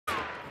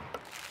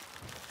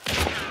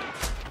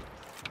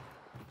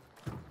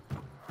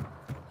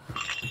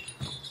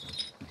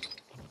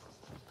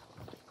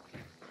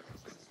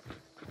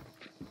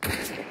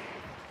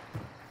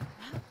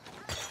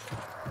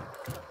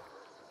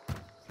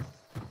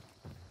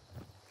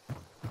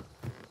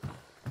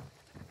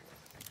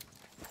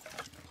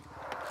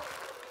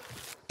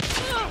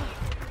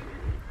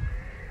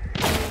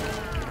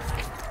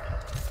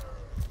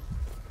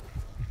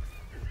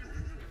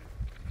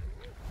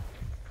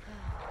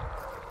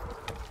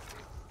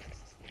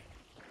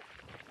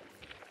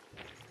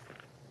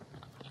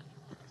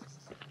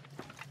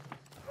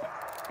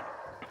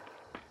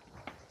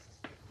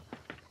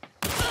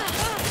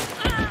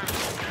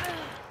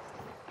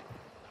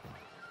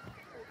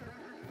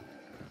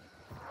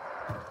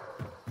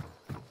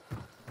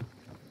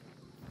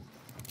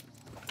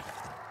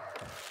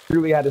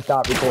literally had to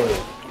stop recording.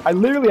 I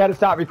literally had to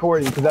stop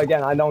recording because,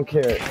 again, I don't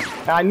care.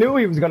 And I knew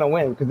he was going to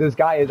win because this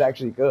guy is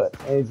actually good.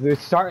 And he's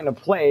starting to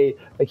play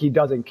like he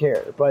doesn't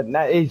care. But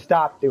he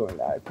stopped doing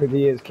that because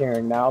he is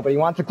caring now. But he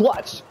wants a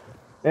clutch.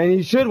 And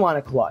you should want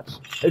a clutch.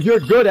 If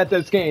you're good at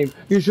this game,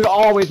 you should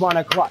always want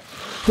a clutch.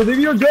 Because if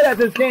you're good at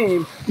this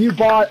game, you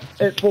bought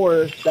it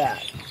for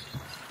that.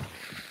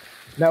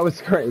 That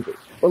was crazy.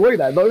 But look at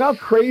that. Look how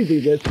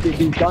crazy these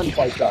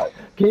gunfights are.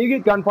 Can you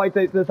get gunfights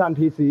like this on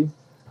PC?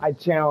 I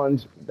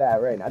challenge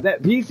that right now.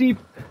 That PC,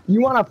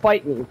 you want to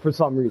fight me for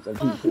some reason,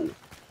 PC.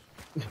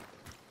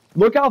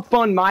 Look how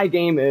fun my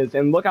game is,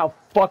 and look how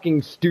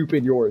fucking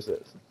stupid yours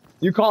is.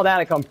 You call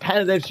that a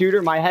competitive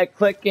shooter, my head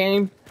click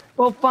game?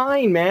 Well,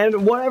 fine,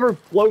 man. Whatever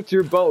floats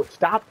your boat.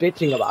 Stop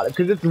bitching about it,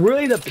 because it's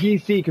really the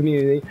PC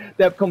community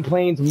that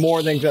complains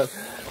more than just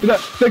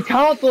the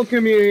console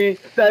community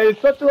that is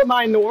such a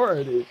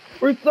minority.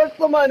 We're such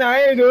a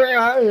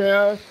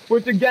minority,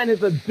 which again is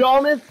the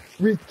dumbest,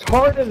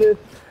 retardedest.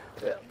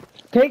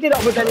 Take it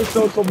up with any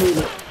social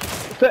movement.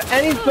 To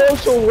any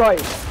social right.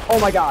 Oh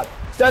my god.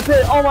 That's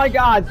it. Oh my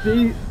god.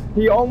 See,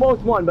 he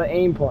almost won, but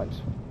aim punch.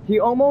 He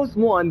almost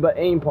won, but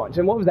aim punch.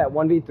 And what was that,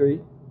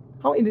 1v3?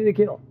 How many did he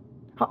kill?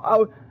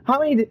 How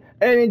many did...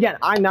 And again,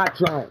 I'm not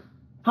trying.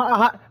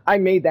 I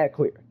made that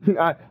clear.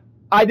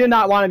 I did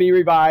not want to be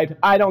revived.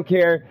 I don't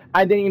care.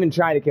 I didn't even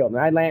try to kill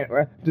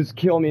him. Just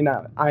kill me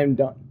now. I am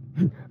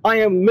done. I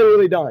am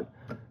literally done.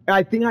 And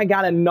I think I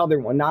got another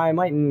one. Now, I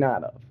might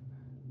not have.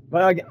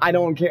 But I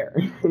don't care.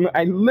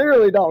 I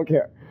literally don't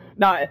care.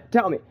 Now,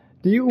 tell me,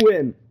 do you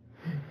win?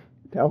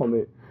 Tell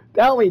me,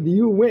 do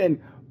you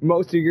win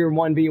most of your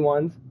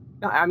 1v1s?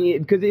 I mean,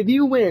 because if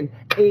you win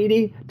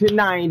 80 to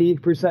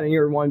 90% of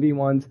your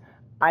 1v1s,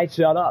 I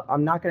shut up.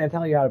 I'm not going to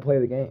tell you how to play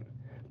the game.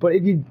 But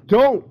if you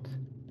don't,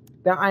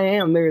 then I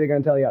am literally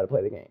going to tell you how to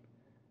play the game.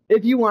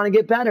 If you want to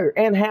get better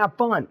and have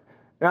fun.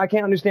 And I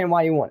can't understand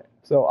why you want it.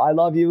 So I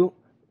love you.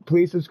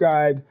 Please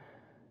subscribe.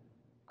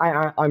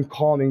 I'm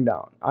calming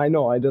down. I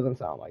know it doesn't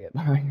sound like it,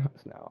 but I know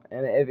it's now.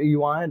 And if you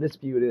want to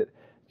dispute it,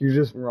 you're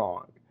just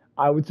wrong.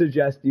 I would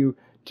suggest you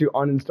to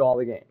uninstall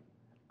the game.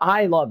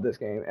 I love this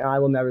game, and I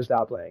will never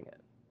stop playing it.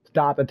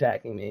 Stop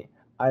attacking me.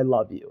 I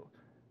love you.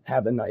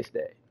 Have a nice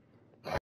day.